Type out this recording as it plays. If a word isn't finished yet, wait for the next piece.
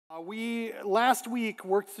We last week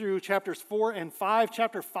worked through chapters 4 and 5.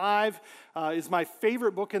 Chapter 5 is my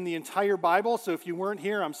favorite book in the entire Bible, so if you weren't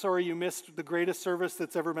here, I'm sorry you missed the greatest service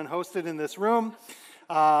that's ever been hosted in this room.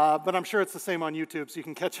 But I'm sure it's the same on YouTube, so you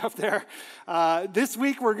can catch up there. This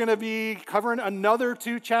week, we're going to be covering another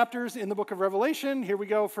 2 chapters in the book of Revelation. Here we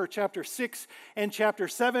go for chapter 6 and chapter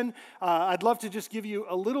 7. I'd love to just give you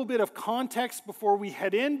a little bit of context before we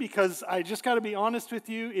head in, because I just got to be honest with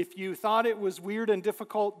you. If you thought it was weird and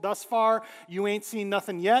difficult thus far, you ain't seen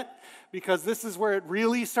nothing yet, because this is where it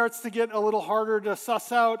really starts to get a little harder to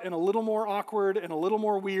suss out and a little more awkward and a little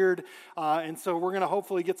more weird. And so we're going to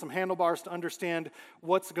hopefully get some handlebars to understand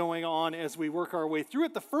what's going on as we work our way through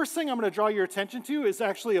it. The first thing I'm going to draw your attention to is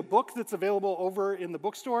actually a book that's available over in the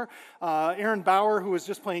bookstore. Aaron Bauer, who was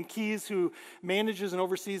just playing keys, who manages and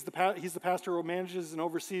oversees he's the pastor who manages and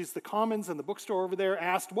oversees the Commons and the bookstore over there,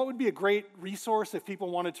 asked what would be a great resource if people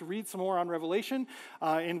wanted to read some more on Revelation.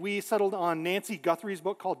 And we settled on Nancy Guthrie's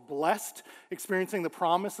book called Blessed, Experiencing the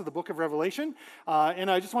Promise of the Book of Revelation. And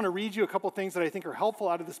I just want to read you a couple things that I think are helpful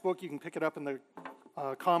out of this book. You can pick it up in the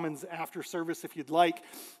Commons after service if you'd like.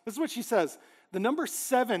 This is what she says. The number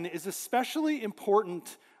 7 is especially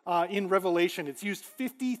important in Revelation. It's used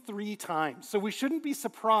 53 times. So we shouldn't be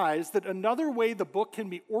surprised that another way the book can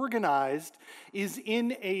be organized is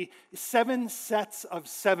in a 7 sets of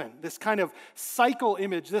 7. This kind of cycle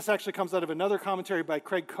image. This actually comes out of another commentary by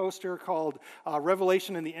Craig Koester called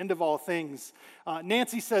Revelation and the End of All Things.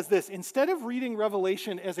 Nancy says this: instead of reading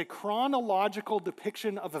Revelation as a chronological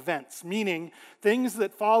depiction of events, meaning things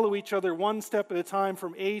that follow each other one step at a time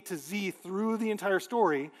from A to Z through the entire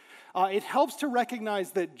story, it helps to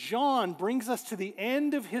recognize that John brings us to the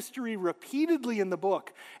end of history repeatedly in the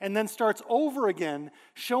book and then starts over again,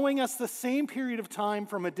 showing us the same period of time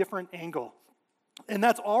from a different angle. And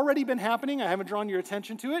that's already been happening. I haven't drawn your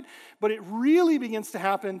attention to it, but it really begins to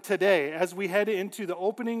happen today as we head into the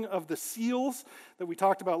opening of the seals that we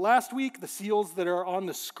talked about last week, the seals that are on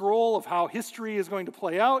the scroll of how history is going to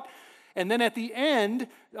play out. And then at the end,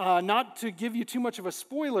 not to give you too much of a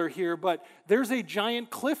spoiler here, but there's a giant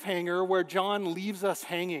cliffhanger where John leaves us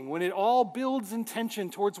hanging. When it all builds in tension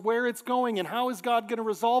towards where it's going and how is God going to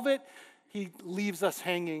resolve it, he leaves us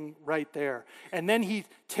hanging right there. And then he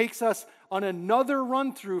takes us on another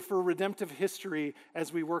run-through for redemptive history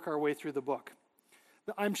as we work our way through the book.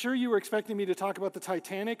 I'm sure you were expecting me to talk about the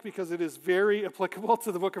Titanic because it is very applicable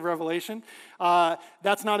to the book of Revelation.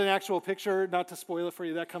 That's not an actual picture, not to spoil it for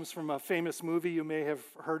you. That comes from a famous movie you may have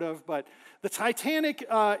heard of. But the Titanic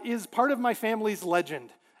is part of my family's legend.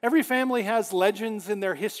 Every family has legends in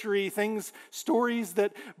their history, stories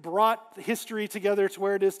that brought history together to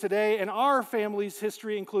where it is today. And our family's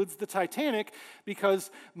history includes the Titanic because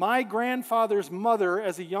my grandfather's mother,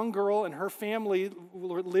 as a young girl, and her family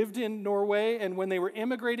lived in Norway. And when they were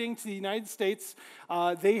immigrating to the United States,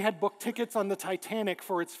 they had booked tickets on the Titanic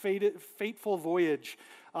for its fateful voyage.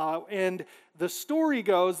 And the story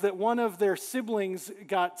goes that one of their siblings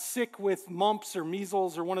got sick with mumps or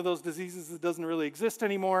measles or one of those diseases that doesn't really exist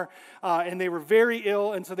anymore, and they were very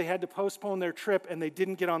ill, and so they had to postpone their trip, and they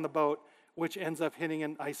didn't get on the boat, which ends up hitting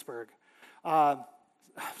an iceberg.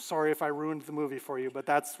 Sorry if I ruined the movie for you, but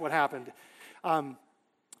that's what happened.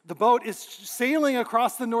 The boat is sailing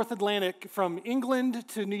across the North Atlantic from England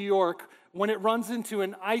to New York when it runs into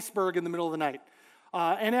an iceberg in the middle of the night.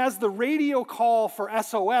 And as the radio call for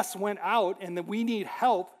SOS went out and that we need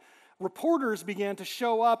help, reporters began to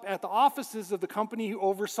show up at the offices of the company who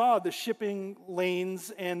oversaw the shipping lanes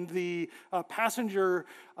and the passenger,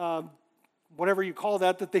 whatever you call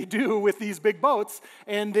that they do with these big boats,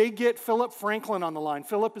 and they get Philip Franklin on the line.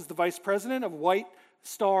 Philip is the vice president of White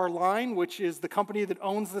Star Line, which is the company that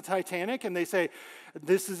owns the Titanic, and they say,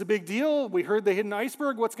 this is a big deal. We heard they hit an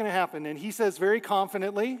iceberg. What's going to happen? And he says very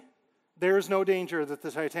confidently, there is no danger that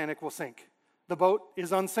the Titanic will sink. The boat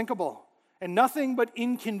is unsinkable, and nothing but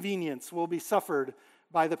inconvenience will be suffered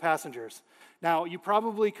by the passengers. Now, you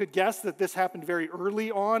probably could guess that this happened very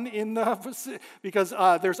early on because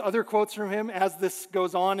there's other quotes from him as this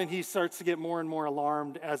goes on, and he starts to get more and more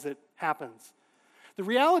alarmed as it happens. The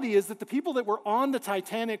reality is that the people that were on the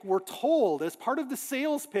Titanic were told, as part of the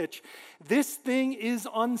sales pitch, this thing is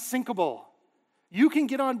unsinkable. You can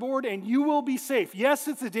get on board and you will be safe. Yes,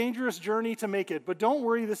 it's a dangerous journey to make it, but don't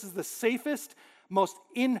worry, this is the safest, most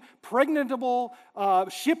impregnable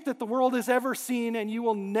ship that the world has ever seen, and you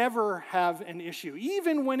will never have an issue.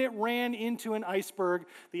 Even when it ran into an iceberg,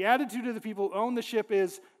 the attitude of the people who own the ship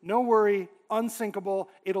is, no worry, unsinkable,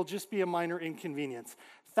 it'll just be a minor inconvenience.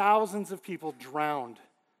 Thousands of people drowned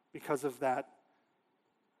because of that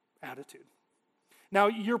attitude. Now,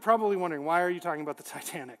 you're probably wondering, why are you talking about the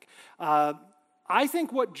Titanic? I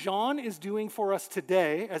think what John is doing for us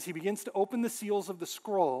today, as he begins to open the seals of the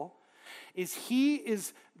scroll, is he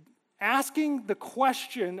is asking the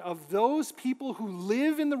question of those people who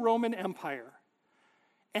live in the Roman Empire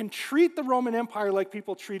and treat the Roman Empire like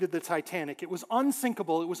people treated the Titanic. It was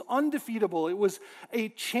unsinkable. It was undefeatable. It was a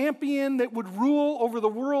champion that would rule over the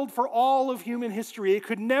world for all of human history. It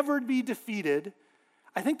could never be defeated.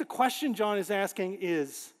 I think the question John is asking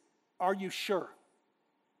is, are you sure?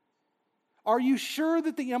 Are you sure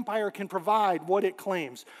that the empire can provide what it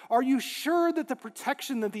claims? Are you sure that the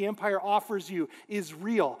protection that the empire offers you is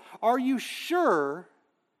real? Are you sure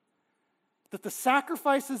that the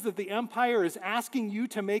sacrifices that the empire is asking you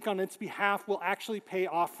to make on its behalf will actually pay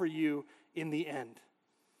off for you in the end?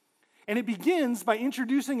 And it begins by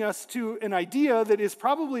introducing us to an idea that is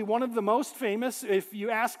probably one of the most famous. If you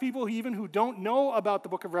ask people even who don't know about the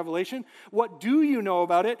book of Revelation, what do you know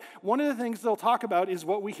about it? One of the things they'll talk about is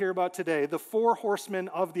what we hear about today, the four horsemen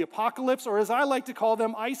of the apocalypse, or as I like to call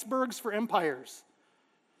them, icebergs for empires.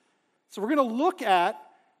 So we're going to look at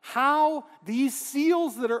how these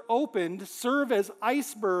seals that are opened serve as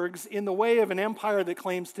icebergs in the way of an empire that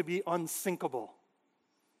claims to be unsinkable.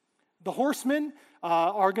 The horsemen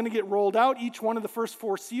are going to get rolled out. Each one of the first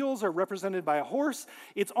four seals are represented by a horse.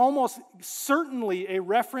 It's almost certainly a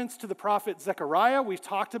reference to the prophet Zechariah. We've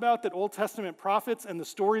talked about that Old Testament prophets and the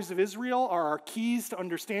stories of Israel are our keys to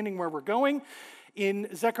understanding where we're going. In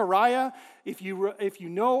Zechariah, if you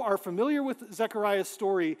are familiar with Zechariah's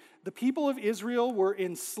story, the people of Israel were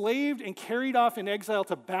enslaved and carried off in exile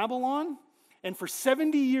to Babylon, and for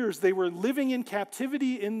 70 years they were living in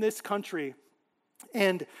captivity in this country.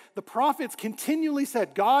 And the prophets continually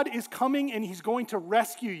said, God is coming and he's going to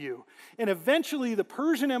rescue you. And eventually the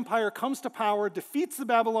Persian Empire comes to power, defeats the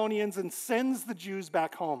Babylonians, and sends the Jews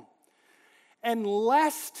back home. And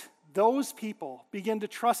lest those people begin to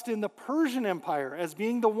trust in the Persian Empire as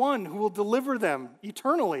being the one who will deliver them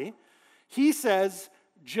eternally, he says,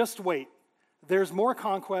 just wait. There's more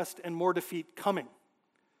conquest and more defeat coming.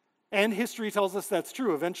 And history tells us that's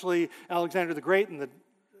true. Eventually, Alexander the Great and the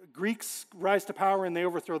Greeks rise to power and they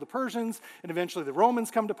overthrow the Persians, and eventually the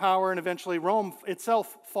Romans come to power, and eventually Rome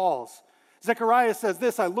itself falls. Zechariah says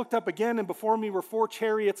this, I looked up again, and before me were four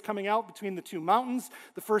chariots coming out between the two mountains.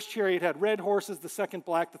 The first chariot had red horses, the second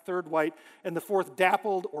black, the third white, and the fourth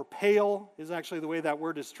dappled or pale is actually the way that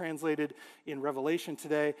word is translated in Revelation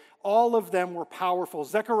today. All of them were powerful.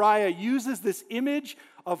 Zechariah uses this image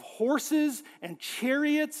of horses and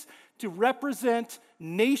chariots to represent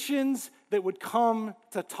nations that would come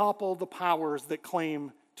to topple the powers that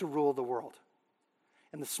claim to rule the world.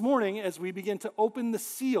 And this morning, as we begin to open the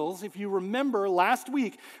seals, if you remember last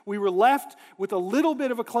week, we were left with a little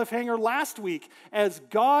bit of a cliffhanger last week as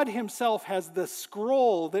God himself has the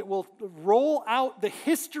scroll that will roll out the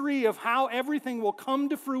history of how everything will come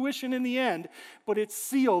to fruition in the end, but it's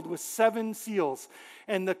sealed with 7 seals.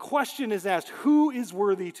 And the question is asked, who is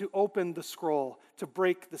worthy to open the scroll, to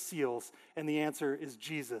break the seals? And the answer is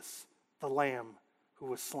Jesus, the Lamb who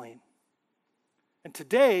was slain. And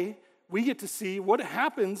today, we get to see what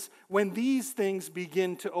happens when these things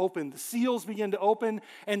begin to open. The seals begin to open,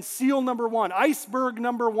 and seal number 1, iceberg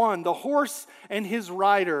number 1, the horse and his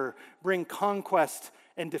rider bring conquest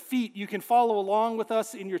and defeat. You can follow along with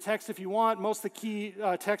us in your text if you want. Most of the key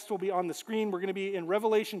text will be on the screen. We're going to be in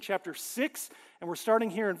Revelation chapter 6, and we're starting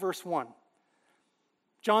here in verse 1.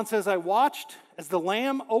 John says, I watched as the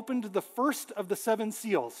Lamb opened the first of the 7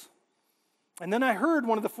 seals. And then I heard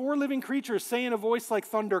one of the 4 living creatures say in a voice like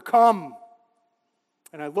thunder, come.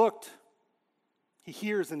 And I looked. He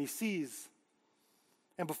hears and he sees.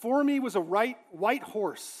 And before me was a white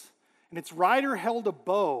horse, and its rider held a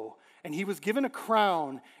bow, and he was given a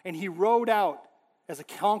crown, and he rode out as a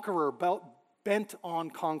conqueror bent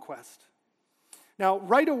on conquest. Now,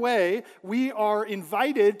 right away, we are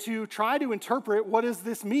invited to try to interpret, what does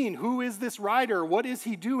this mean? Who is this rider? What is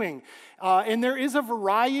he doing? And there is a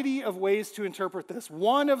variety of ways to interpret this.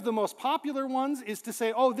 One of the most popular ones is to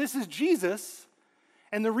say, oh, this is Jesus.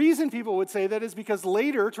 And the reason people would say that is because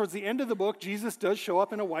later, towards the end of the book, Jesus does show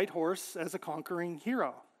up in a white horse as a conquering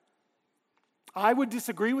hero. I would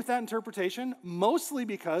disagree with that interpretation, mostly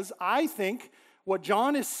because I think what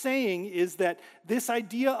John is saying is that this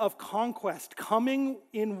idea of conquest, coming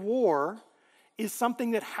in war, is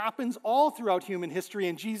something that happens all throughout human history,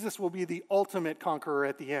 and Jesus will be the ultimate conqueror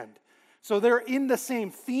at the end. So they're in the same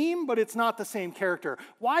theme, but it's not the same character.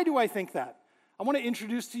 Why do I think that? I want to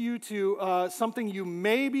introduce to you to something you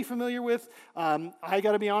may be familiar with. I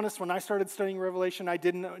got to be honest, when I started studying Revelation, I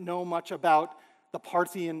didn't know much about the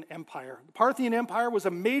Parthian Empire. The Parthian Empire was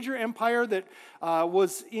a major empire that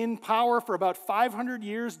was in power for about 500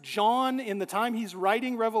 years. John, in the time he's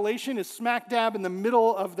writing Revelation, is smack dab in the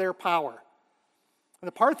middle of their power. And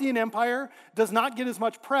the Parthian Empire does not get as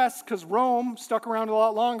much press because Rome stuck around a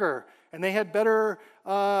lot longer, and they had better,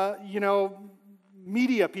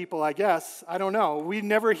 media people, I guess. I don't know. We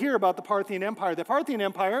never hear about the Parthian Empire. The Parthian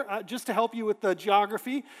Empire, just to help you with the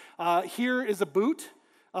geography, here is a boot.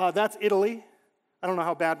 That's Italy. I don't know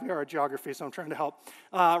how bad we are at geography, so I'm trying to help.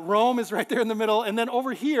 Rome is right there in the middle, and then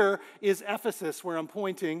over here is Ephesus, where I'm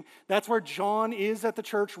pointing. That's where John is at the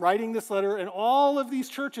church writing this letter, and all of these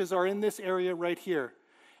churches are in this area right here.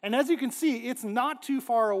 And as you can see, it's not too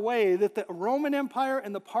far away that the Roman Empire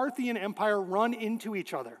and the Parthian Empire run into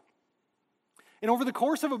each other. And over the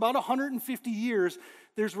course of about 150 years,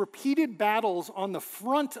 there's repeated battles on the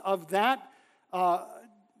front of that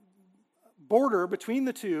border between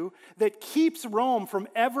the two that keeps Rome from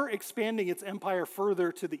ever expanding its empire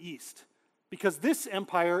further to the east, because this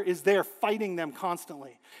empire is there fighting them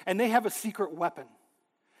constantly. And they have a secret weapon.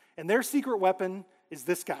 And their secret weapon is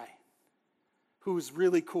this guy, who's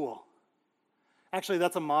really cool. Actually,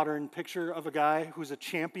 that's a modern picture of a guy who's a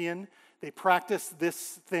champion. They practice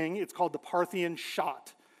this thing. It's called the Parthian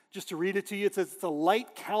shot. Just to read it to you, it says it's a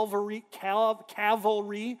light cavalry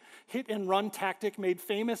hit-and-run tactic made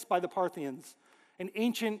famous by the Parthians, an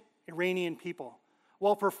ancient Iranian people.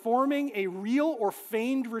 While performing a real or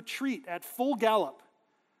feigned retreat at full gallop,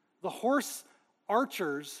 the horse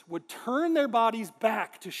archers would turn their bodies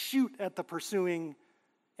back to shoot at the pursuing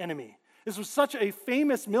enemy. This was such a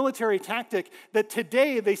famous military tactic that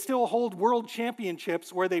today they still hold world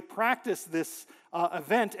championships where they practice this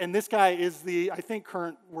event, and this guy is the, I think,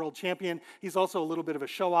 current world champion. He's also a little bit of a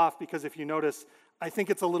show-off because if you notice, I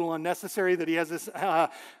think it's a little unnecessary that he has this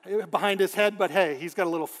behind his head, but hey, he's got a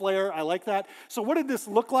little flair. I like that. So what did this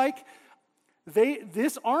look like?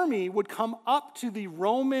 This army would come up to the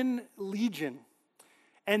Roman legion,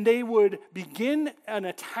 and they would begin an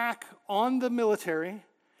attack on the military.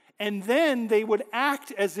 And then they would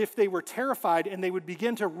act as if they were terrified, and they would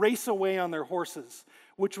begin to race away on their horses,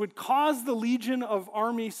 which would cause the legion of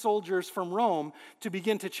army soldiers from Rome to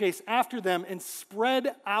begin to chase after them and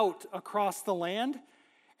spread out across the land.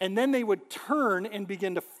 And then they would turn and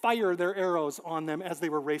begin to fire their arrows on them as they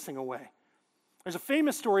were racing away. There's a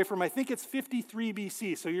famous story from, I think it's 53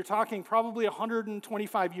 BC, so you're talking probably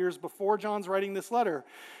 125 years before John's writing this letter,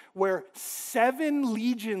 where 7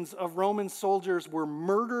 legions of Roman soldiers were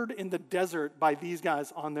murdered in the desert by these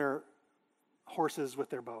guys on their horses with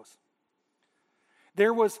their bows.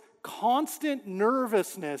 There was constant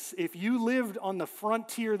nervousness if you lived on the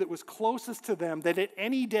frontier that was closest to them, that at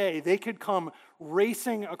any day they could come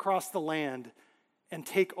racing across the land and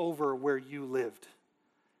take over where you lived.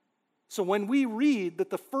 So when we read that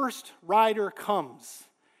the first rider comes,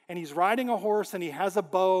 and he's riding a horse, and he has a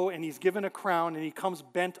bow, and he's given a crown, and he comes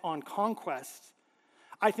bent on conquest,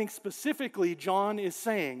 I think specifically John is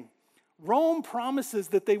saying, Rome promises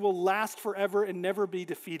that they will last forever and never be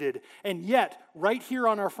defeated. And yet, right here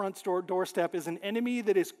on our front doorstep is an enemy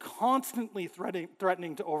that is constantly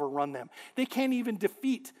threatening to overrun them. They can't even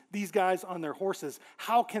defeat these guys on their horses.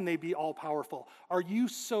 How can they be all-powerful? Are you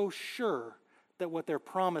so sure that what they're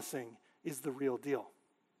promising is the real deal?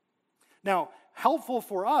 Now, helpful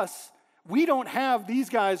for us, we don't have these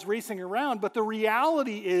guys racing around, but the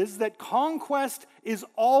reality is that conquest is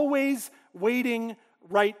always waiting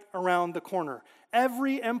right around the corner.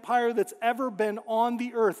 Every empire that's ever been on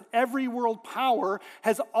the earth, every world power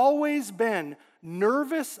has always been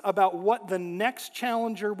nervous about what the next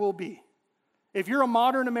challenger will be. If you're a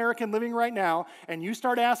modern American living right now and you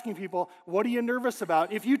start asking people, what are you nervous about?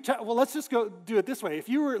 Well, let's just go do it this way. If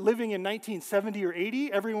you were living in 1970 or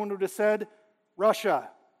 80, everyone would have said, Russia,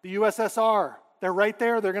 the USSR, they're right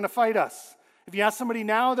there, they're going to fight us. If you ask somebody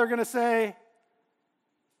now, they're going to say,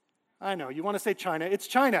 I know, you want to say China. It's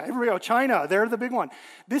China. Everybody go, China, they're the big one.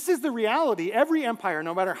 This is the reality. Every empire,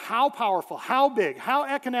 no matter how powerful, how big, how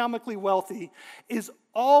economically wealthy, is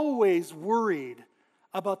always worried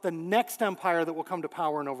about the next empire that will come to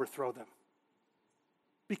power and overthrow them.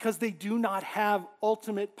 Because they do not have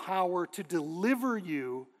ultimate power to deliver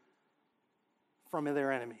you from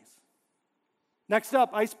their enemies. Next up,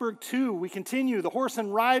 iceberg 2, we continue. The horse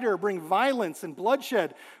and rider bring violence and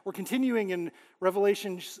bloodshed. We're continuing in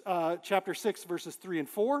Revelation chapter 6, verses 3 and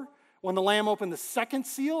 4. When the Lamb opened the second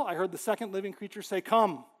seal, I heard the second living creature say,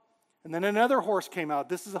 "Come." And then another horse came out.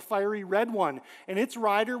 This is a fiery red one. And its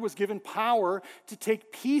rider was given power to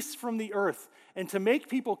take peace from the earth and to make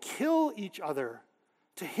people kill each other.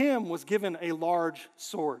 To him was given a large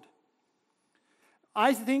sword.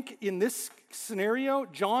 I think in this scenario,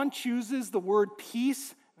 John chooses the word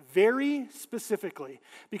peace very specifically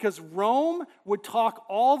because Rome would talk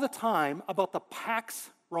all the time about the Pax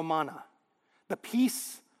Romana, the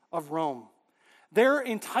peace of Rome. Their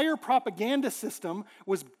entire propaganda system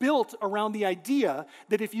was built around the idea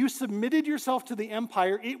that if you submitted yourself to the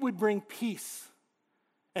empire, it would bring peace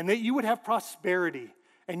and that you would have prosperity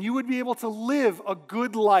and you would be able to live a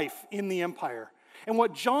good life in the empire. And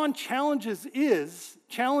what John challenges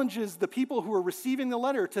the people who are receiving the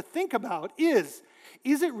letter to think about is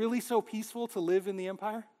it really so peaceful to live in the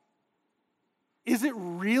empire? Is it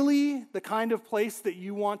really the kind of place that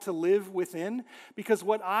you want to live within? Because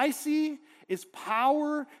what I see is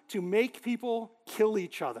power to make people kill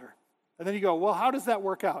each other. And then you go, well, how does that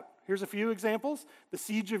work out? Here's a few examples. The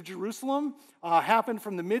siege of Jerusalem happened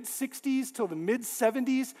from the mid-60s till the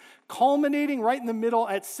mid-70s, culminating right in the middle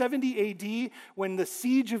at 70 AD when the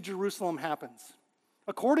siege of Jerusalem happens.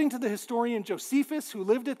 According to the historian Josephus, who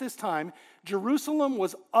lived at this time, Jerusalem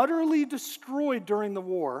was utterly destroyed during the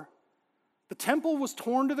war. The temple was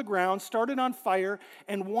torn to the ground, started on fire,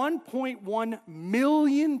 and 1.1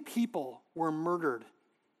 million people were murdered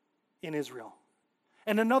in Israel.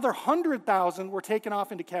 And another 100,000 were taken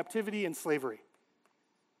off into captivity and slavery.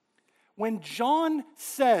 When John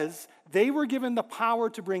says they were given the power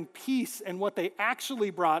to bring peace and what they actually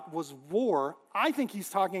brought was war, I think he's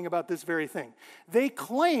talking about this very thing. They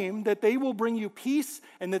claim that they will bring you peace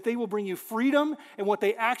and that they will bring you freedom, and what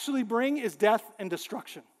they actually bring is death and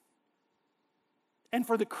destruction. And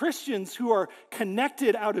for the Christians who are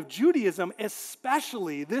connected out of Judaism,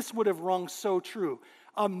 especially, this would have rung so true.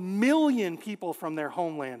 1 million people from their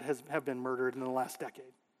homeland have been murdered in the last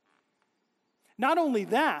decade. Not only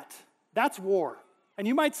that, that's war. And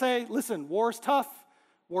you might say, listen, war's tough,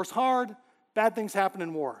 war's hard, bad things happen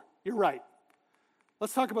in war. You're right.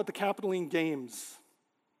 Let's talk about the Capitoline Games.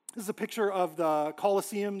 This is a picture of the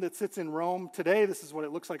Colosseum that sits in Rome today. This is what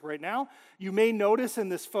it looks like right now. You may notice in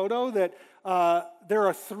this photo that there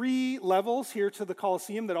are 3 levels here to the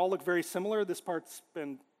Colosseum that all look very similar. This part's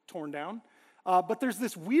been torn down. But there's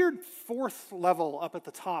this weird 4th level up at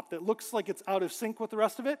the top that looks like it's out of sync with the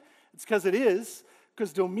rest of it. It's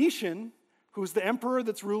because Domitian, who's the emperor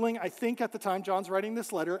that's ruling, I think at the time John's writing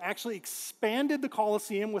this letter, actually expanded the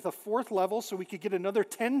Colosseum with a 4th level so we could get another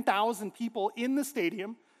 10,000 people in the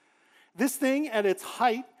stadium. This thing at its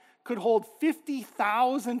height could hold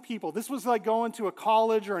 50,000 people. This was like going to a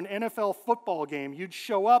college or an NFL football game. You'd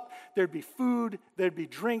show up, there'd be food, there'd be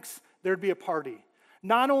drinks, there'd be a party.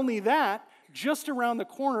 Not only that, just around the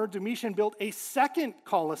corner, Domitian built a second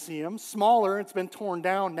Colosseum, smaller, it's been torn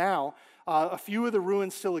down now. A few of the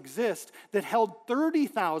ruins still exist, that held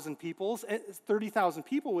 30,000 people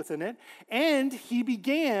within it, and he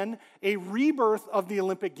began a rebirth of the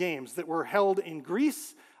Olympic Games that were held in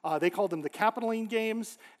Greece. They called them the Capitoline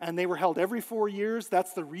Games, and they were held every 4 years.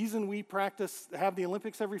 That's the reason we have the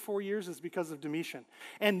Olympics every 4 years is because of Domitian.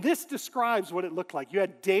 And this describes what it looked like. You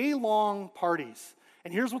had day-long parties,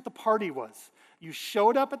 and here's what the party was. You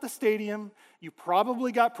showed up at the stadium, you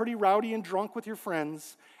probably got pretty rowdy and drunk with your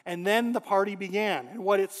friends, and then the party began. And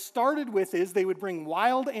what it started with is they would bring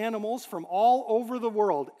wild animals from all over the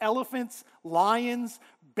world, elephants, lions,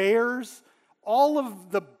 bears, all of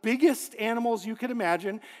the biggest animals you could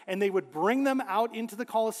imagine, and they would bring them out into the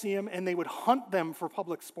Colosseum and they would hunt them for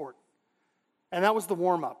public sport. And that was the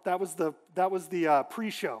warm-up. That was the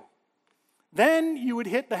pre-show. Then you would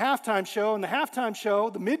hit the halftime show, and the halftime show,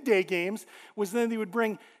 the midday games, was then they would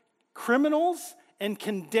bring criminals and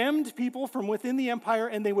condemned people from within the empire,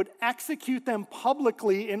 and they would execute them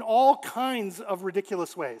publicly in all kinds of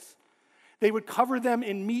ridiculous ways. They would cover them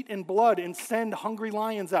in meat and blood and send hungry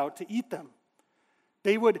lions out to eat them.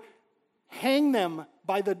 They would hang them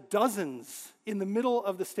by the dozens in the middle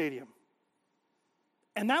of the stadium.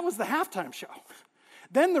 And that was the halftime show.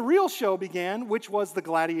 Then the real show began, which was the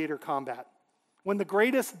gladiator combat, when the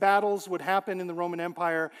greatest battles would happen in the Roman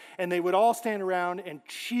Empire, and they would all stand around and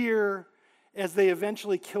cheer as they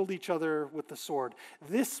eventually killed each other with the sword.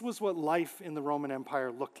 This was what life in the Roman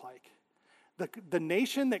Empire looked like. The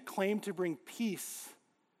nation that claimed to bring peace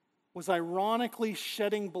was ironically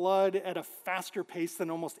shedding blood at a faster pace than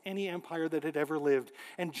almost any empire that had ever lived.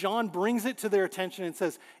 And John brings it to their attention and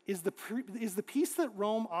says, is the peace that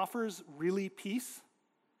Rome offers really peace?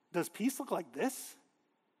 Does peace look like this?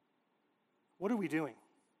 What are we doing?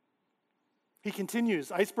 He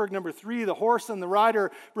continues, iceberg number 3, the horse and the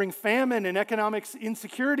rider bring famine and economic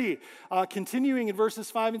insecurity. Continuing in verses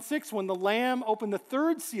 5 and 6, when the Lamb opened the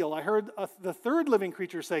 3rd seal, I heard the 3rd living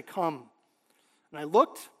creature say, "Come." And I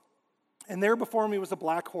looked, And there before me was a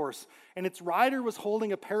black horse, and its rider was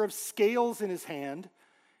holding a pair of scales in his hand.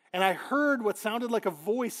 And I heard what sounded like a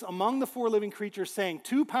voice among the four living creatures saying,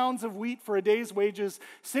 2 pounds of wheat for a day's wages,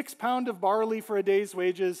 6 pounds of barley for a day's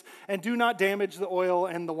wages, and do not damage the oil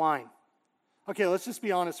and the wine. Okay, let's just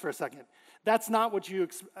be honest for a second. That's not what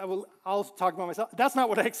I'll talk about myself. That's not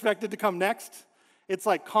what I expected to come next. It's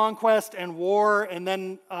like conquest and war, and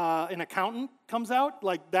then an accountant comes out.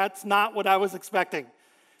 Like, that's not what I was expecting.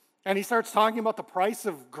 And he starts talking about the price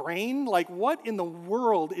of grain. Like, what in the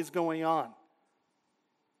world is going on?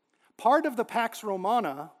 Part of the Pax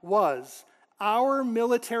Romana was our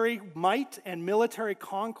military might and military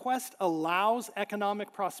conquest allows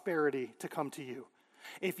economic prosperity to come to you.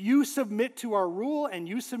 If you submit to our rule and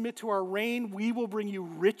you submit to our reign, we will bring you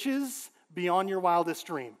riches beyond your wildest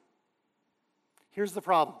dream. Here's the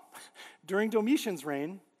problem. During Domitian's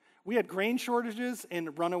reign, we had grain shortages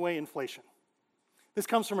and runaway inflation. This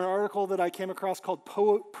comes from an article that I came across called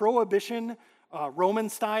Prohibition, Roman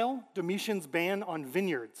Style, Domitian's Ban on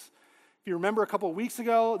Vineyards. If you remember a couple of weeks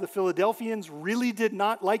ago, the Philadelphians really did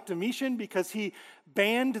not like Domitian because he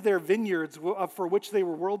banned their vineyards for which they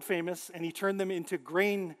were world famous, and he turned them into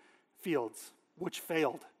grain fields, which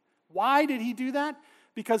failed. Why did he do that?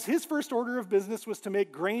 Because his first order of business was to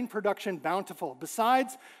make grain production bountiful.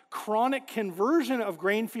 Besides chronic conversion of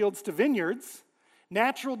grain fields to vineyards,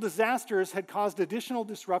 natural disasters had caused additional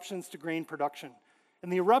disruptions to grain production.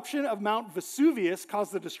 And the eruption of Mount Vesuvius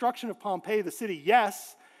caused the destruction of Pompeii, the city,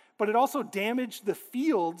 yes, but it also damaged the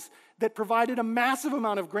fields that provided a massive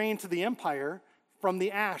amount of grain to the empire from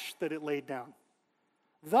the ash that it laid down.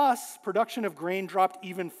 Thus, production of grain dropped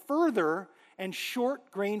even further, and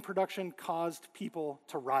short grain production caused people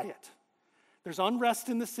to riot. There's unrest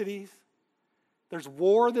in the cities. There's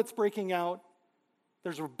war that's breaking out.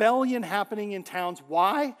 There's rebellion happening in towns.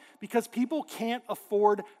 Why? Because people can't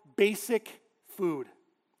afford basic food.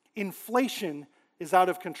 Inflation is out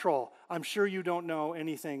of control. I'm sure you don't know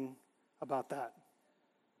anything about that.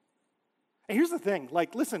 And here's the thing,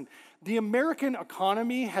 listen, the American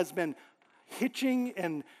economy has been hitching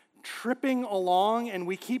and tripping along, and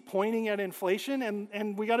we keep pointing at inflation,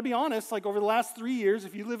 and we got to be honest, over the last 3 years,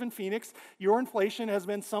 if you live in Phoenix, your inflation has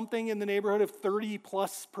been something in the neighborhood of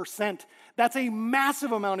 30+%. That's a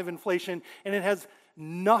massive amount of inflation, and it has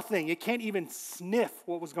nothing. It can't even sniff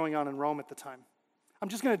what was going on in Rome at the time. I'm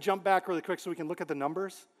just going to jump back really quick so we can look at the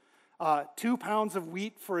numbers. 2 pounds of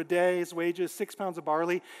wheat for a day's wages, 6 pounds of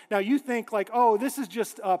barley. Now you think this is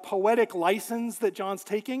just a poetic license that John's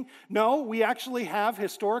taking. No, we actually have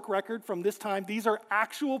historic record from this time. These are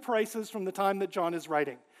actual prices from the time that John is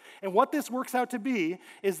writing. And what this works out to be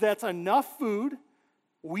is that's enough food.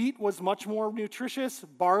 Wheat was much more nutritious.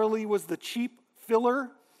 Barley was the cheap filler.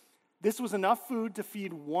 This was enough food to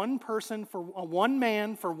feed one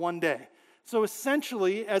man for 1 day. So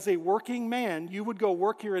essentially, as a working man, you would go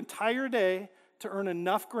work your entire day to earn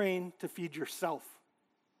enough grain to feed yourself.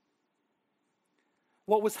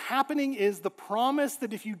 What was happening is the promise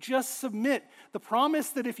that if you just submit, the promise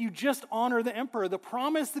that if you just honor the emperor, the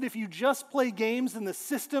promise that if you just play games in the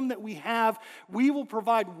system that we have, we will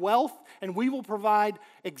provide wealth and we will provide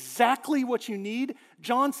exactly what you need.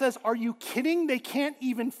 John says, are you kidding? They can't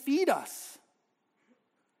even feed us.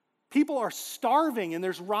 People are starving, and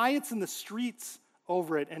there's riots in the streets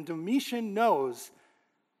over it, and Domitian knows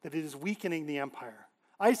that it is weakening the empire.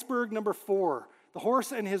 Iceberg number 4, the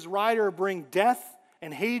horse and his rider bring death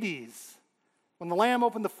and Hades. When the Lamb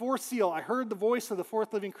opened the fourth seal, I heard the voice of the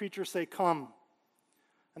fourth living creature say, "Come."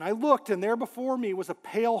 And I looked, and there before me was a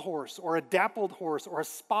pale horse, or a dappled horse, or a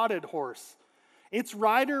spotted horse. Its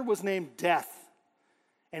rider was named Death,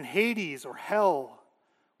 and Hades, or Hell,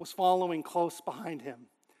 was following close behind him.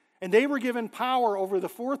 And they were given power over the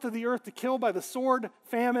fourth of the earth to kill by the sword,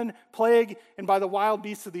 famine, plague, and by the wild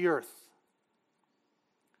beasts of the earth.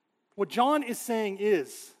 What John is saying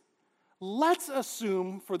is, let's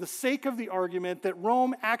assume for the sake of the argument that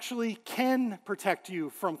Rome actually can protect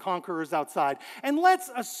you from conquerors outside. And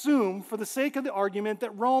let's assume for the sake of the argument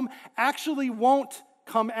that Rome actually won't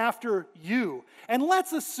come after you. And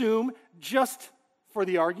let's assume, just for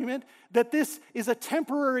the argument, that this is a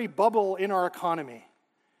temporary bubble in our economy.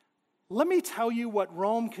 Let me tell you what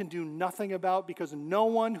Rome can do nothing about, because no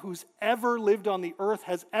one who's ever lived on the earth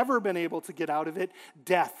has ever been able to get out of it: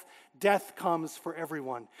 death. Death comes for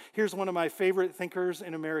everyone. Here's one of my favorite thinkers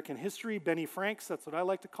in American history, Benny Franks, that's what I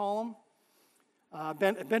like to call him.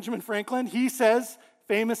 Benjamin Franklin, he says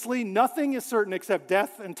famously, nothing is certain except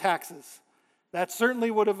death and taxes. That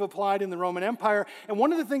certainly would have applied in the Roman Empire. And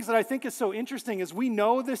one of the things that I think is so interesting is we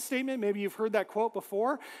know this statement, maybe you've heard that quote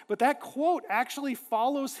before, but that quote actually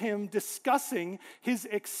follows him discussing his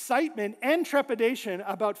excitement and trepidation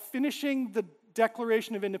about finishing the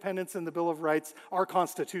Declaration of Independence and the Bill of Rights, our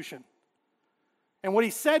Constitution. And what he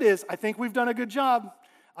said is, I think we've done a good job.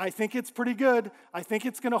 I think it's pretty good. I think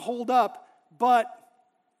it's going to hold up, but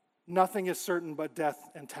nothing is certain but death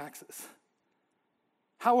and taxes.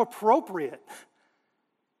 How appropriate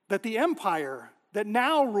that the empire that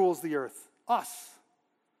now rules the earth, us,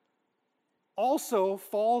 also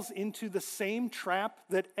falls into the same trap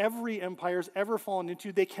that every empire's ever fallen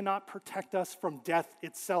into. They cannot protect us from death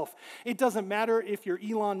itself. It doesn't matter if you're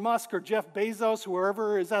Elon Musk or Jeff Bezos,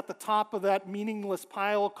 whoever is at the top of that meaningless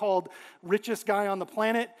pile called richest guy on the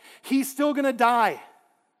planet, he's still going to die.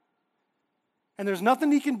 And there's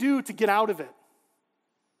nothing he can do to get out of it.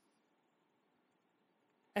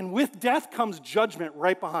 And with death comes judgment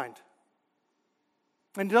right behind.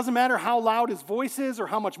 And it doesn't matter how loud his voice is or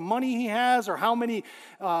how much money he has or how many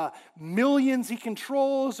millions he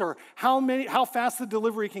controls or how fast the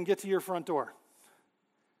delivery can get to your front door.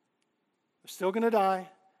 They're still going to die,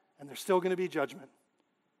 and there's still going to be judgment.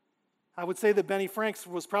 I would say that Benny Franks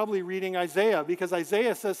was probably reading Isaiah, because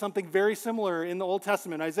Isaiah says something very similar in the Old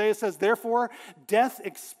Testament. Isaiah says, therefore, death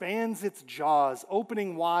expands its jaws,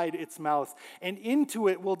 opening wide its mouth, and into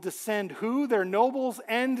it will descend who? Their nobles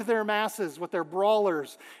and their masses, with their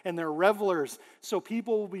brawlers and their revelers. So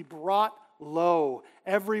people will be brought low,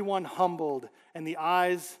 everyone humbled, and the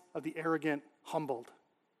eyes of the arrogant humbled.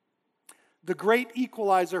 The great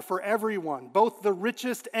equalizer for everyone, both the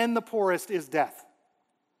richest and the poorest, is death.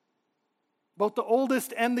 Both the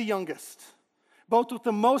oldest and the youngest, both with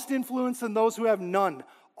the most influence and those who have none.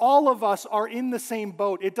 All of us are in the same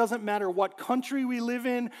boat. It doesn't matter what country we live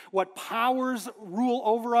in, what powers rule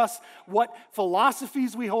over us, what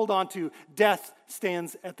philosophies we hold on to. Death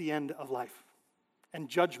stands at the end of life, and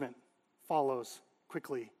judgment follows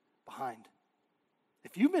quickly behind.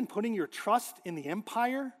 If you've been putting your trust in the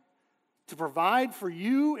empire to provide for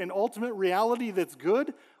you an ultimate reality that's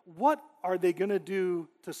good, what are they going to do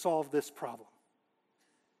to solve this problem?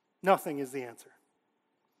 Nothing is the answer.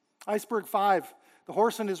 Iceberg 5, the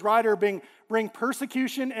horse and his rider bring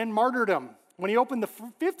persecution and martyrdom. When he opened the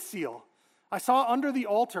fifth seal, I saw under the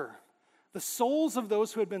altar the souls of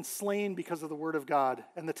those who had been slain because of the word of God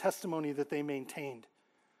and the testimony that they maintained.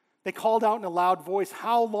 They called out in a loud voice,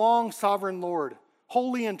 "How long, sovereign Lord,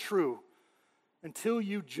 holy and true, until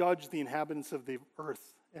you judge the inhabitants of the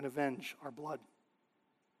earth and avenge our blood?"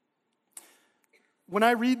 When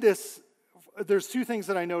I read this, there's two things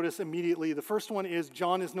that I notice immediately. The first one is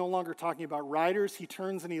John is no longer talking about riders. He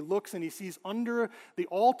turns and he looks and he sees under the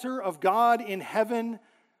altar of God in heaven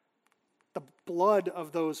the blood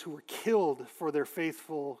of those who were killed for their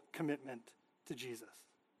faithful commitment to Jesus.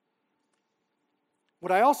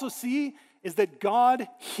 What I also see is that God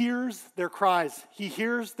hears their cries. He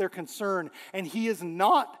hears their concern, and he is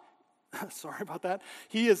not, sorry about that,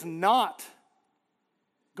 he is not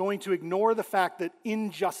going to ignore the fact that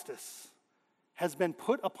injustice has been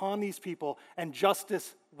put upon these people, and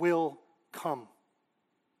justice will come.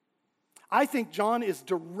 I think John is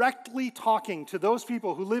directly talking to those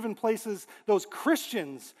people who live in places, those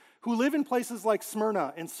Christians who live in places like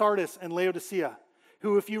Smyrna and Sardis and Laodicea,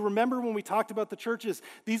 who, if you remember when we talked about the churches,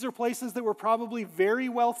 these are places that were probably very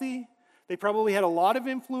wealthy. They probably had a lot of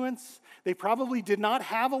influence. They probably did not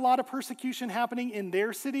have a lot of persecution happening in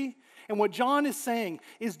their city. And what John is saying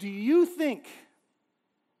is, do you think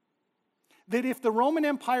that if the Roman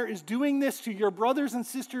Empire is doing this to your brothers and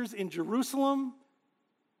sisters in Jerusalem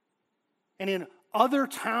and in other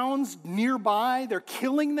towns nearby, they're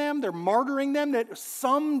killing them, they're martyring them, that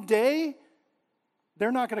someday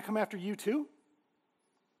they're not going to come after you too?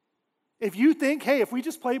 If you think, hey, if we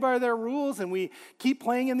just play by their rules and we keep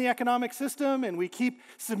playing in the economic system and we keep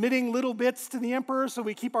submitting little bits to the emperor so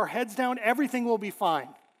we keep our heads down, everything will be fine.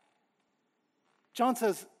 John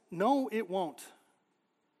says, no, it won't.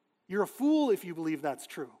 You're a fool if you believe that's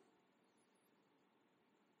true.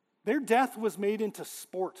 Their death was made into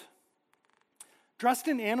sport. Dressed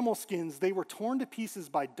in animal skins, they were torn to pieces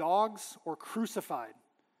by dogs or crucified.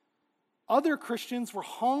 Other Christians were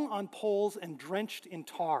hung on poles and drenched in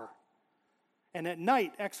tar. And at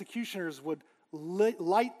night, executioners would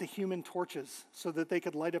light the human torches so that they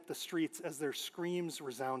could light up the streets as their screams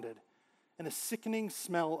resounded. And a sickening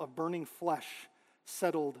smell of burning flesh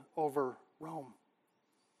settled over Rome.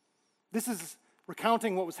 This is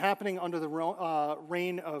recounting what was happening under the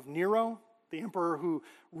reign of Nero. the emperor who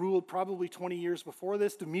ruled probably 20 years before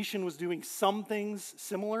this. Domitian was doing some things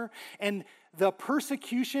similar. And the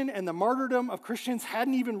persecution and the martyrdom of Christians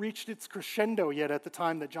hadn't even reached its crescendo yet at the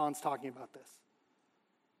time that John's talking about this.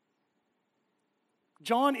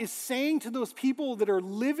 John is saying to those people that are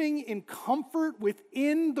living in comfort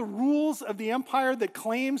within the rules of the empire that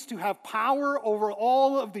claims to have power over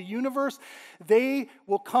all of the universe, they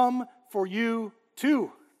will come for you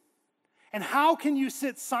too. And how can you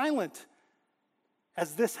sit silent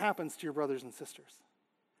as this happens to your brothers and sisters?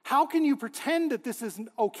 How can you pretend that this isn't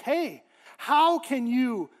okay? How can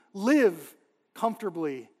you live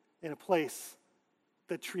comfortably in a place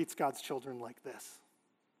that treats God's children like this?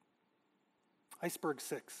 Iceberg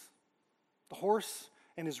 6. The horse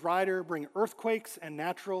and his rider bring earthquakes and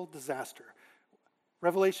natural disaster.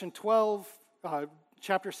 Revelation 12,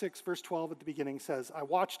 chapter 6, verse 12 at the beginning says, I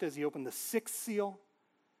watched as he opened the sixth seal,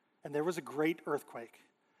 and there was a great earthquake.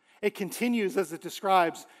 It continues as it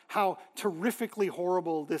describes how terrifically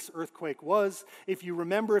horrible this earthquake was. If you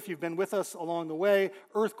remember, if you've been with us along the way,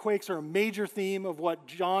 earthquakes are a major theme of what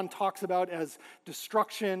John talks about as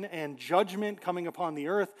destruction and judgment coming upon the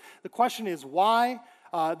earth. The question is why?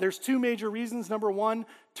 There's two major reasons. Number one,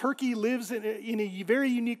 Turkey lives in a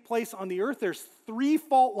very unique place on the earth. There's 3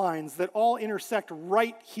 fault lines that all intersect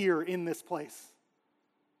right here in this place.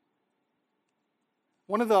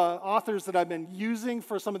 One of the authors that I've been using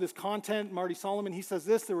for some of this content, Marty Solomon, he says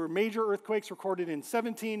this: there were major earthquakes recorded in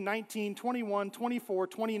 17, 19, 21, 24,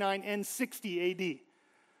 29, and 60 AD.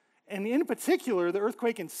 And in particular, the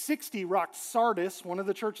earthquake in 60 rocked Sardis, one of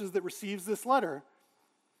the churches that receives this letter,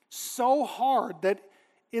 so hard that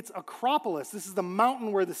its Acropolis, this is the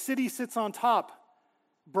mountain where the city sits on top,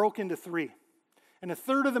 broke into 3. And a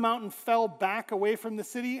third of the mountain fell back away from the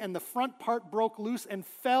city, and the front part broke loose and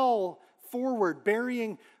fell forward,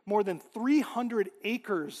 burying more than 300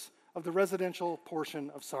 acres of the residential portion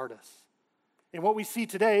of Sardis. And what we see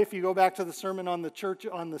today, if you go back to the sermon on the church,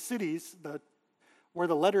 on the cities, where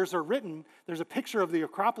the letters are written, there's a picture of the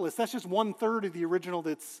Acropolis. That's just 1/3 of the original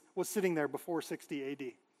that was sitting there before 60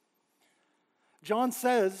 AD. John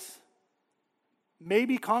says,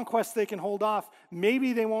 maybe conquest they can hold off.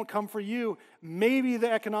 Maybe they won't come for you. Maybe the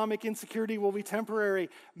economic insecurity will be temporary.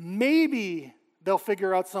 Maybe they'll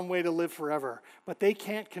figure out some way to live forever, but they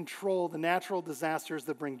can't control the natural disasters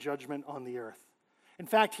that bring judgment on the earth. In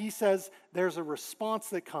fact, he says there's a response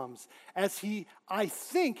that comes as he, I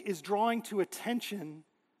think, is drawing to attention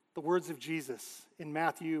the words of Jesus in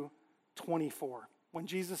Matthew 24, when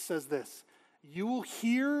Jesus says this: you will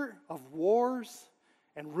hear of wars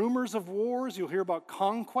and rumors of wars. You'll hear about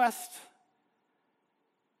conquest.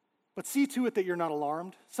 But see to it that you're not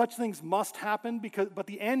alarmed. Such things must happen, but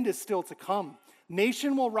the end is still to come.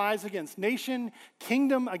 Nation will rise against nation,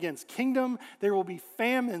 kingdom against kingdom. There will be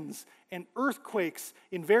famines and earthquakes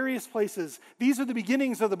in various places. These are the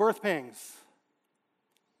beginnings of the birth pangs.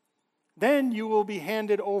 Then you will be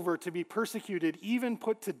handed over to be persecuted, even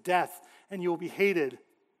put to death, and you will be hated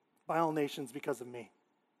by all nations because of me.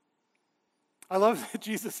 I love that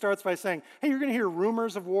Jesus starts by saying, hey, you're going to hear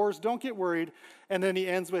rumors of wars. Don't get worried. And then he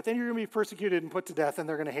ends with, and you're going to be persecuted and put to death, and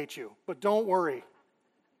they're going to hate you. But don't worry.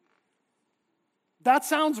 That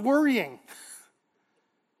sounds worrying.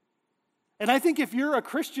 And I think if you're a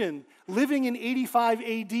Christian living in 85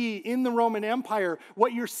 AD in the Roman Empire,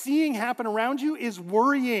 what you're seeing happen around you is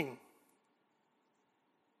worrying.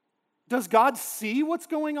 Does God see what's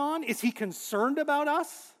going on? Is he concerned about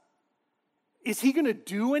us? Is he going to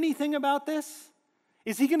do anything about this?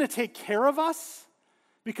 Is he going to take care of us?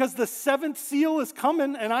 Because the 7th seal is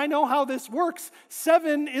coming, and I know how this works.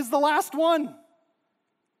 7 is the last one.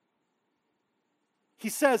 He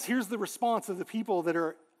says, here's the response of the people that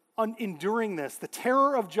are enduring this. The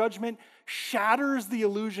terror of judgment shatters the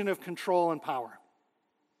illusion of control and power.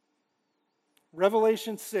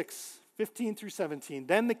 Revelation 6, 15 through 17.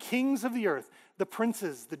 Then the kings of the earth, the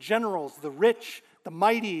princes, the generals, the rich, the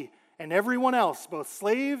mighty, and everyone else, both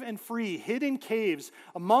slave and free, hid in caves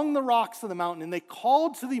among the rocks of the mountain. And they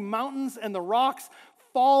called to the mountains and the rocks,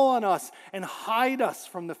 fall on us and hide us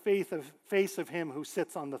from the face of him who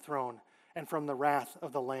sits on the throne and from the wrath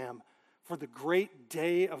of the Lamb. For the great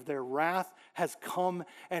day of their wrath has come,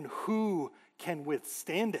 and who can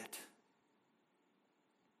withstand it?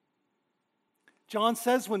 John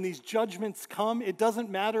says when these judgments come, it doesn't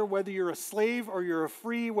matter whether you're a slave or you're a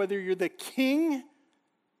free, whether you're the king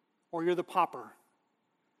or you're the pauper.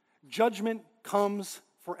 Judgment comes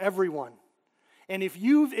for everyone. And if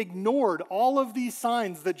you've ignored all of these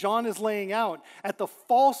signs that John is laying out at the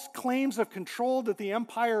false claims of control that the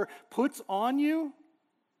empire puts on you,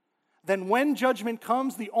 then when judgment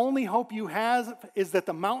comes, the only hope you have is that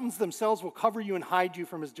the mountains themselves will cover you and hide you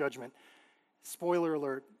from his judgment. Spoiler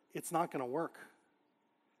alert, it's not going to work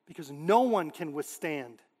because no one can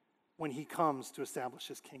withstand when he comes to establish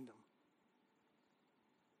his kingdom.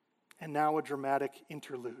 And now a dramatic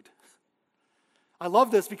interlude. I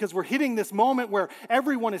love this because we're hitting this moment where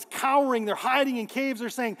everyone is cowering, they're hiding in caves, they're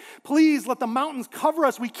saying, please let the mountains cover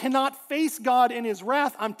us. We cannot face God in his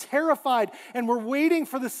wrath. I'm terrified. And we're waiting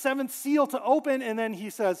for the seventh seal to open. And then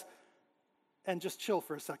he says, and just chill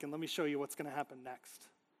for a second. Let me show you what's going to happen next.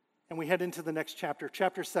 And we head into the next chapter,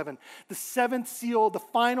 chapter 7. The seventh seal, the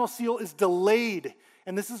final seal, is delayed.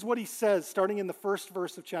 And this is what he says, starting in the first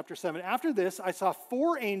verse of chapter 7. After this, I saw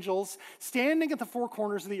 4 angels standing at the 4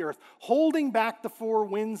 corners of the earth, holding back the 4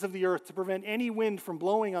 winds of the earth to prevent any wind from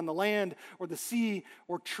blowing on the land or the sea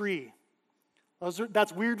or tree.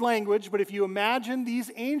 That's weird language, but if you imagine these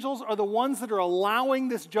angels are the ones that are allowing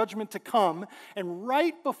this judgment to come, and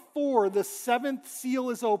right before the 7th seal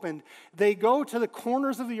is opened, they go to the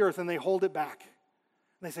corners of the earth and they hold it back.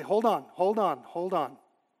 And they say, hold on, hold on, hold on.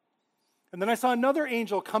 And then I saw another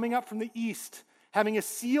angel coming up from the east, having a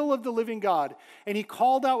seal of the living God. And he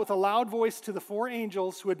called out with a loud voice to the 4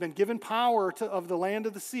 angels who had been given power of the land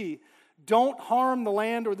of the sea, don't harm the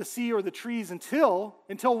land or the sea or the trees until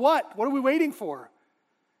what? What are we waiting for?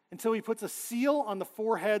 Until he puts a seal on the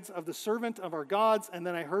foreheads of the servant of our gods. And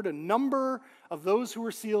then I heard a number of those who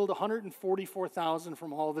were sealed, 144,000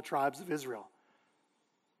 from all the tribes of Israel.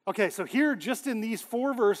 Okay, so here, just in these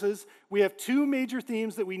 4 verses, we have 2 major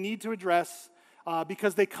themes that we need to address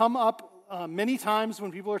because they come up many times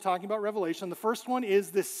when people are talking about Revelation. The first one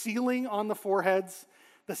is the sealing on the foreheads.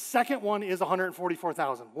 The second one is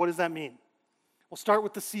 144,000. What does that mean? We'll start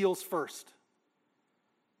with the seals first.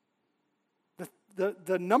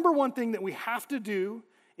 The number one thing that we have to do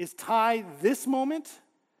is tie this moment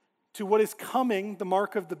to what is coming, the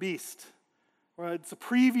mark of the beast. It's a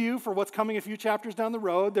preview for what's coming a few chapters down the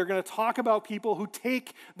road. They're going to talk about people who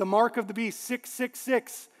take the mark of the beast,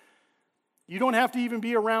 666. You don't have to even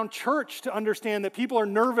be around church to understand that people are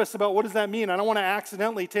nervous about what does that mean. I don't want to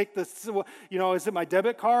accidentally take this, is it my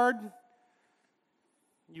debit card?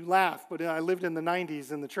 You laugh, but I lived in the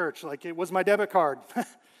 90s in the church. Like, it was my debit card.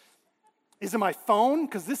 Is it my phone?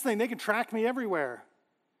 Because this thing, they can track me everywhere.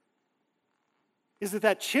 Is it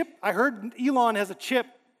that chip? I heard Elon has a chip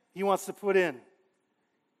he wants to put in.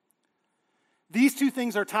 These 2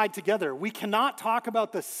 things are tied together. We cannot talk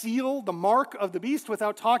about the seal, the mark of the beast,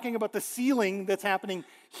 without talking about the sealing that's happening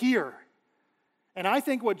here. And I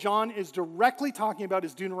think what John is directly talking about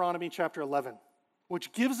is Deuteronomy chapter 11,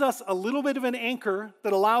 which gives us a little bit of an anchor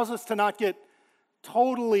that allows us to not get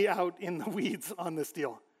totally out in the weeds on this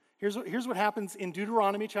deal. Here's what happens in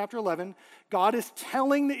Deuteronomy chapter 11. God is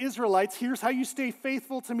telling the Israelites, here's how you stay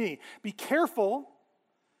faithful to me. Be careful,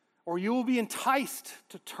 or you will be enticed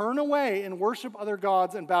to turn away and worship other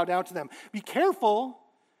gods and bow down to them. Be careful,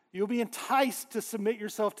 you'll be enticed to submit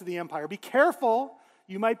yourself to the empire. Be careful,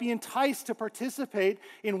 you might be enticed to participate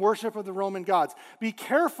in worship of the Roman gods. Be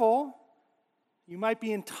careful, you might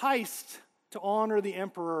be enticed to honor the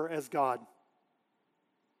emperor as God.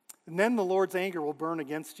 And then the Lord's anger will burn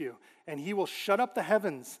against you, and he will shut up the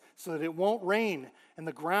heavens so that it won't rain, and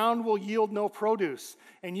the ground will yield no produce,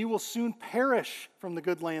 and you will soon perish from the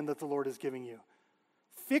good land that the Lord is giving you.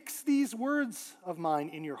 Fix these words of mine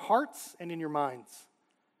in your hearts and in your minds.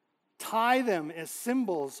 Tie them as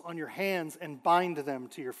symbols on your hands and bind them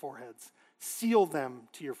to your foreheads. Seal them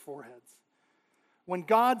to your foreheads. When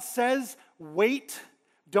God says, wait,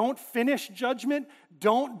 don't finish judgment,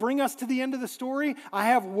 don't bring us to the end of the story, I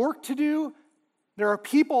have work to do. There are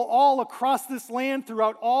people all across this land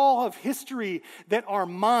throughout all of history that are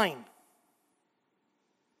mine.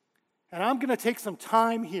 And I'm going to take some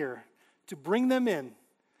time here to bring them in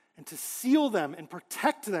and to seal them and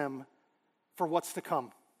protect them for what's to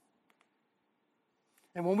come.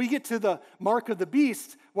 And when we get to the mark of the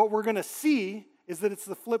beast, what we're going to see is that it's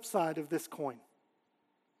the flip side of this coin.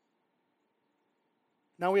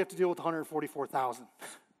 Now we have to deal with 144,000.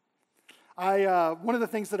 One of the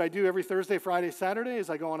things that I do every Thursday, Friday, Saturday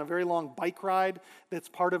is I go on a very long bike ride that's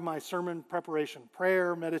part of my sermon preparation,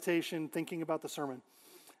 prayer, meditation, thinking about the sermon.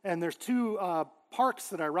 And there's 2 parks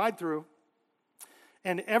that I ride through.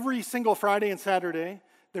 And every single Friday and Saturday,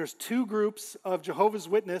 there's 2 groups of Jehovah's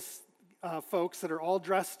Witness folks that are all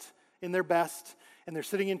dressed in their best, and they're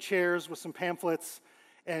sitting in chairs with some pamphlets,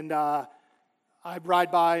 and I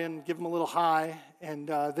ride by and give them a little hi, and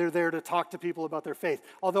they're there to talk to people about their faith.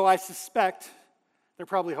 Although I suspect they're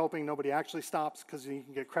probably hoping nobody actually stops because you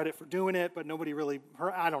can get credit for doing it, but nobody really,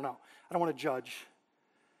 I don't know. I don't want to judge.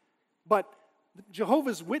 But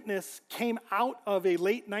Jehovah's Witness came out of a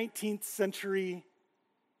late 19th century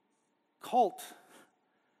cult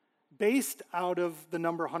based out of the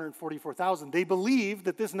number 144,000. They believe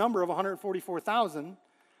that this number of 144,000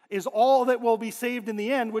 is all that will be saved in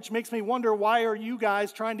the end, which makes me wonder, why are you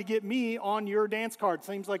guys trying to get me on your dance card?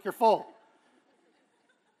 Seems like you're full.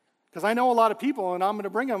 Because I know a lot of people, and I'm going to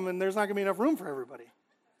bring them, and there's not going to be enough room for everybody.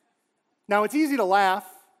 Now, it's easy to laugh,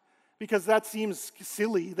 because that seems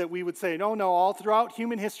silly that we would say, no, all throughout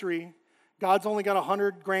human history, God's only got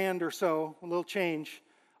 100 grand or so, a little change,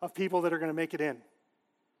 of people that are going to make it in.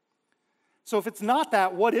 So if it's not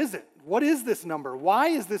that, what is it? What is this number? Why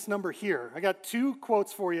is this number here? I got 2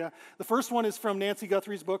 quotes for you. The first one is from Nancy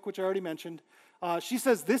Guthrie's book, which I already mentioned. She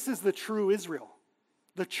says, this is the true Israel,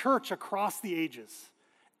 the church across the ages.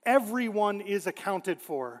 Everyone is accounted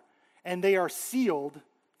for, and they are sealed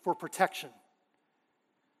for protection.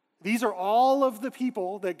 These are all of the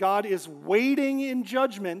people that God is waiting in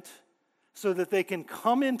judgment so that they can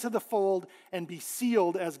come into the fold and be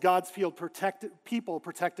sealed as God's people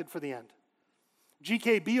protected for the end.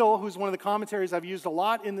 G.K. Beale, who's one of the commentaries I've used a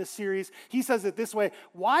lot in this series, he says it this way: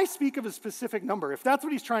 why speak of a specific number? If that's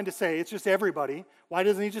what he's trying to say, it's just everybody. Why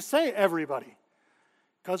doesn't he just say everybody?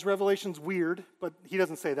 Because Revelation's weird, but he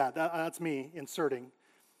doesn't say that. That's me inserting.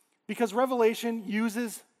 Because Revelation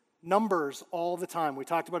uses numbers all the time. We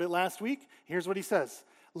talked about it last week. Here's what he says.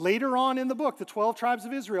 Later on in the book, the 12 tribes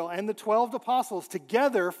of Israel and the 12 apostles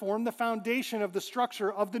together form the foundation of the structure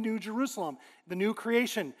of the New Jerusalem, the new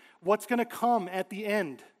creation, what's going to come at the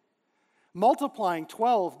end. Multiplying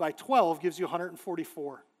 12 by 12 gives you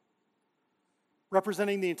 144,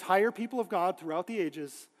 representing the entire people of God throughout the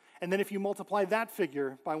ages. And then if you multiply that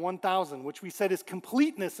figure by 1,000, which we said is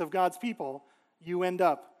completeness of God's people, you end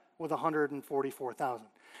up with 144,000.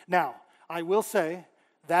 Now, I will say,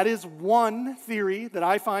 that is one theory that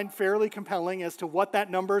I find fairly compelling as to what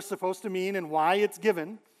that number is supposed to mean and why it's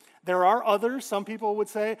given. There are others. Some people would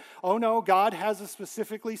say, oh no, God has a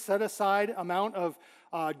specifically set aside amount of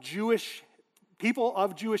Jewish people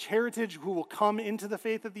of Jewish heritage who will come into the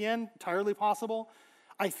faith at the end. Entirely possible.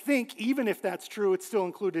 I think even if that's true, it's still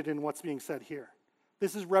included in what's being said here.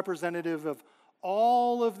 This is representative of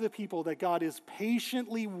all of the people that God is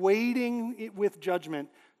patiently waiting with judgment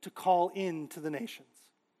to call into the nations.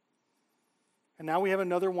 And now we have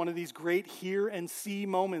another one of these great hear and see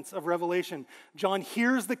moments of Revelation. John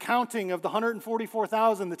hears the counting of the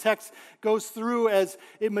 144,000. The text goes through as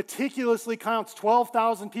it meticulously counts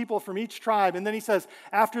 12,000 people from each tribe. And then he says,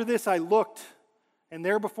 after this I looked, and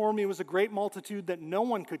there before me was a great multitude that no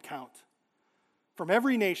one could count, from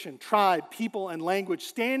every nation, tribe, people, and language,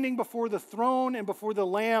 standing before the throne and before the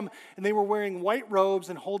Lamb, and they were wearing white robes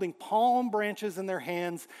and holding palm branches in their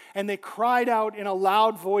hands, and they cried out in a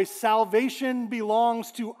loud voice, salvation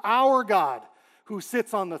belongs to our God who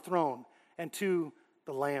sits on the throne and to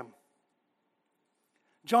the Lamb.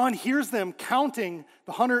 John hears them counting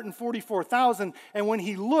the 144,000, and when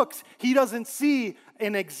he looks, he doesn't see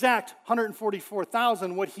an exact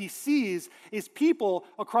 144,000. What he sees is people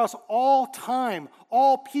across all time,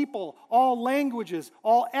 all people, all languages,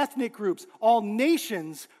 all ethnic groups, all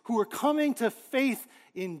nations who are coming to faith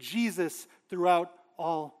in Jesus throughout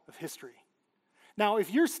all of history. Now,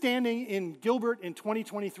 if you're standing in Gilbert in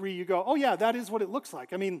 2023, you go, oh yeah, that is what it looks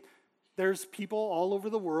like. I mean, there's people all over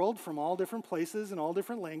the world from all different places and all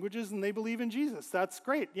different languages, and they believe in Jesus. That's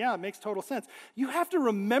great. Yeah, it makes total sense. You have to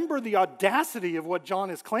remember the audacity of what John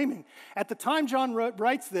is claiming. At the time John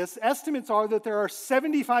writes this, estimates are that there are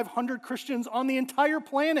 7,500 Christians on the entire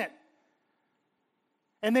planet.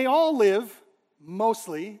 And they all live,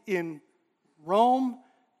 mostly, in Rome,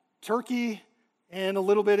 Turkey, and a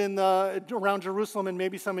little bit around Jerusalem, and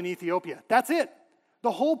maybe some in Ethiopia. That's it.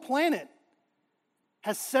 The whole planet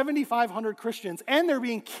has 7,500 Christians, and they're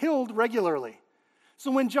being killed regularly. So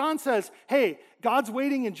when John says, hey, God's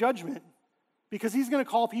waiting in judgment because he's going to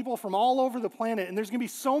call people from all over the planet, and there's going to be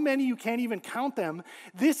so many you can't even count them,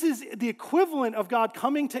 this is the equivalent of God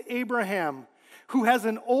coming to Abraham, who has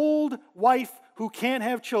an old wife who can't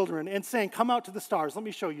have children, and saying, come out to the stars. Let me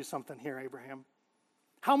show you something here, Abraham.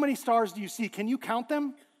 How many stars do you see? Can you count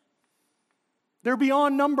them? They're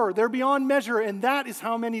beyond number, they're beyond measure, and that is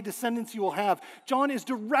how many descendants you will have. John is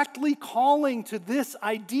directly calling to this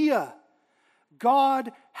idea.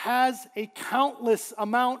 God has a countless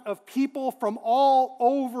amount of people from all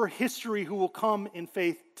over history who will come in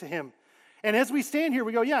faith to him. And as we stand here,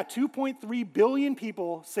 we go, yeah, 2.3 billion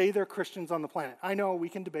people say they're Christians on the planet. I know, we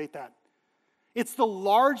can debate that. It's the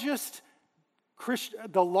largest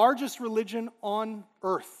religion on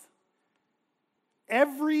earth.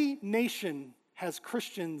 Every nation has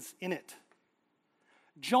Christians in it.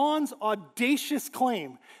 John's audacious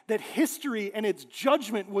claim that history and its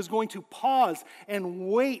judgment was going to pause and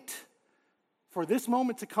wait for this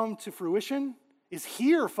moment to come to fruition is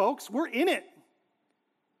here, folks. We're in it.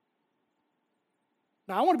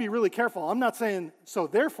 Now, I want to be really careful. I'm not saying, so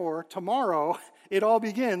therefore, tomorrow it all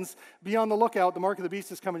begins. Be on the lookout. The mark of the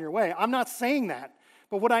beast is coming your way. I'm not saying that.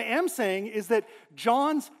 But what I am saying is that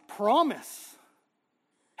John's promise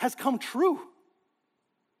has come true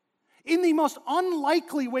in the most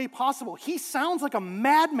unlikely way possible. He sounds like a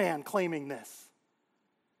madman claiming this.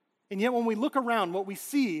 And yet when we look around, what we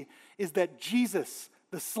see is that Jesus,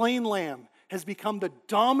 the slain lamb, has become the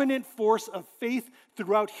dominant force of faith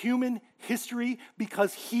throughout human history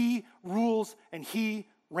because he rules and he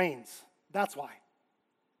reigns. That's why.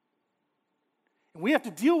 And we have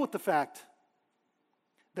to deal with the fact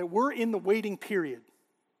that we're in the waiting period.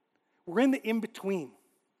 We're in the in-between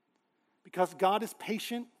because God is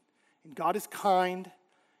patient and God is kind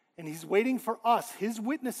and he's waiting for us, his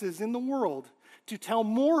witnesses in the world, to tell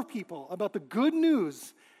more people about the good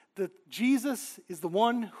news that Jesus is the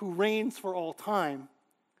one who reigns for all time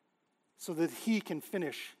so that he can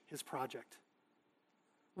finish his project.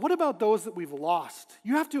 What about those that we've lost?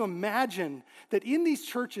 You have to imagine that in these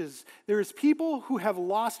churches, there is people who have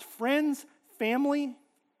lost friends, family,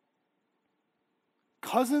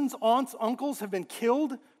 cousins, aunts, uncles have been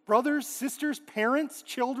killed, brothers, sisters, parents,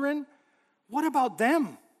 children. What about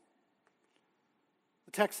them?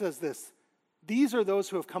 The text says this: these are those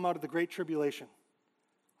who have come out of the great tribulation.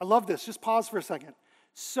 I love this. Just pause for a second.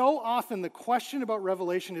 So often the question about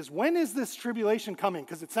Revelation is, when is this tribulation coming?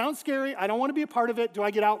 Because it sounds scary. I don't want to be a part of it. Do I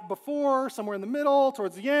get out before, somewhere in the middle,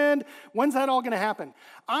 towards the end? When's that all going to happen?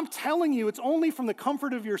 I'm telling you, it's only from the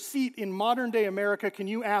comfort of your seat in modern day America can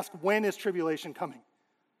you ask, when is tribulation coming?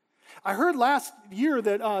 I heard last year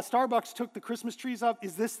that Starbucks took the Christmas trees up.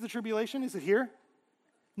 Is this the tribulation? Is it here?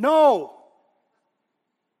 No.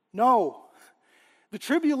 The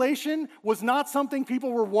tribulation was not something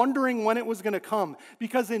people were wondering when it was going to come.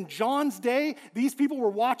 Because in John's day, these people were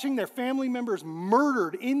watching their family members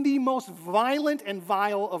murdered in the most violent and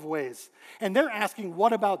vile of ways. And they're asking,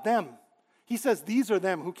 what about them? He says, these are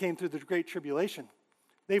them who came through the great tribulation.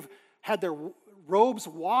 They've had their robes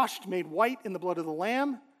washed, made white in the blood of the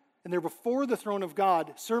Lamb, and they're before the throne of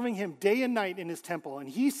God, serving him day and night in his temple. And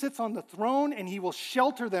he sits on the throne, and he will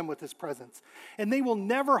shelter them with his presence. And they will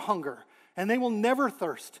never hunger, and they will never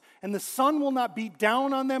thirst. And the sun will not beat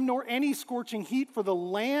down on them, nor any scorching heat, for the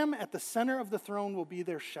Lamb at the center of the throne will be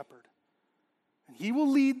their shepherd. And he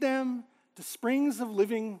will lead them to springs of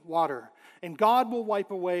living water, and God will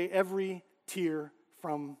wipe away every tear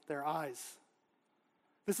from their eyes.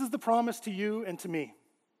 This is the promise to you and to me.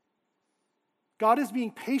 God is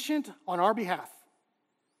being patient on our behalf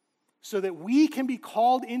so that we can be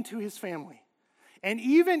called into his family. And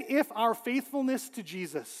even if our faithfulness to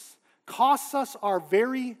Jesus costs us our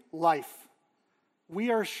very life, we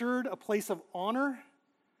are assured a place of honor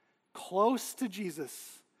close to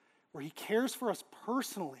Jesus, where he cares for us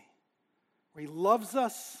personally, where he loves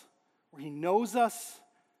us, where he knows us,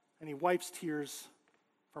 and he wipes tears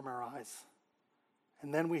from our eyes.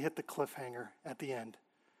 And then we hit the cliffhanger at the end.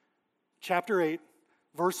 Chapter 8,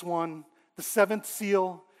 verse 1, the seventh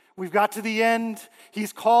seal. We've got to the end.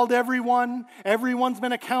 He's called everyone. Everyone's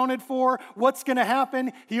been accounted for. What's going to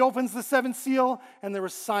happen? He opens the seventh seal, and there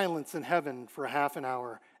was silence in heaven for a half an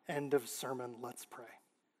hour. End of sermon. Let's pray.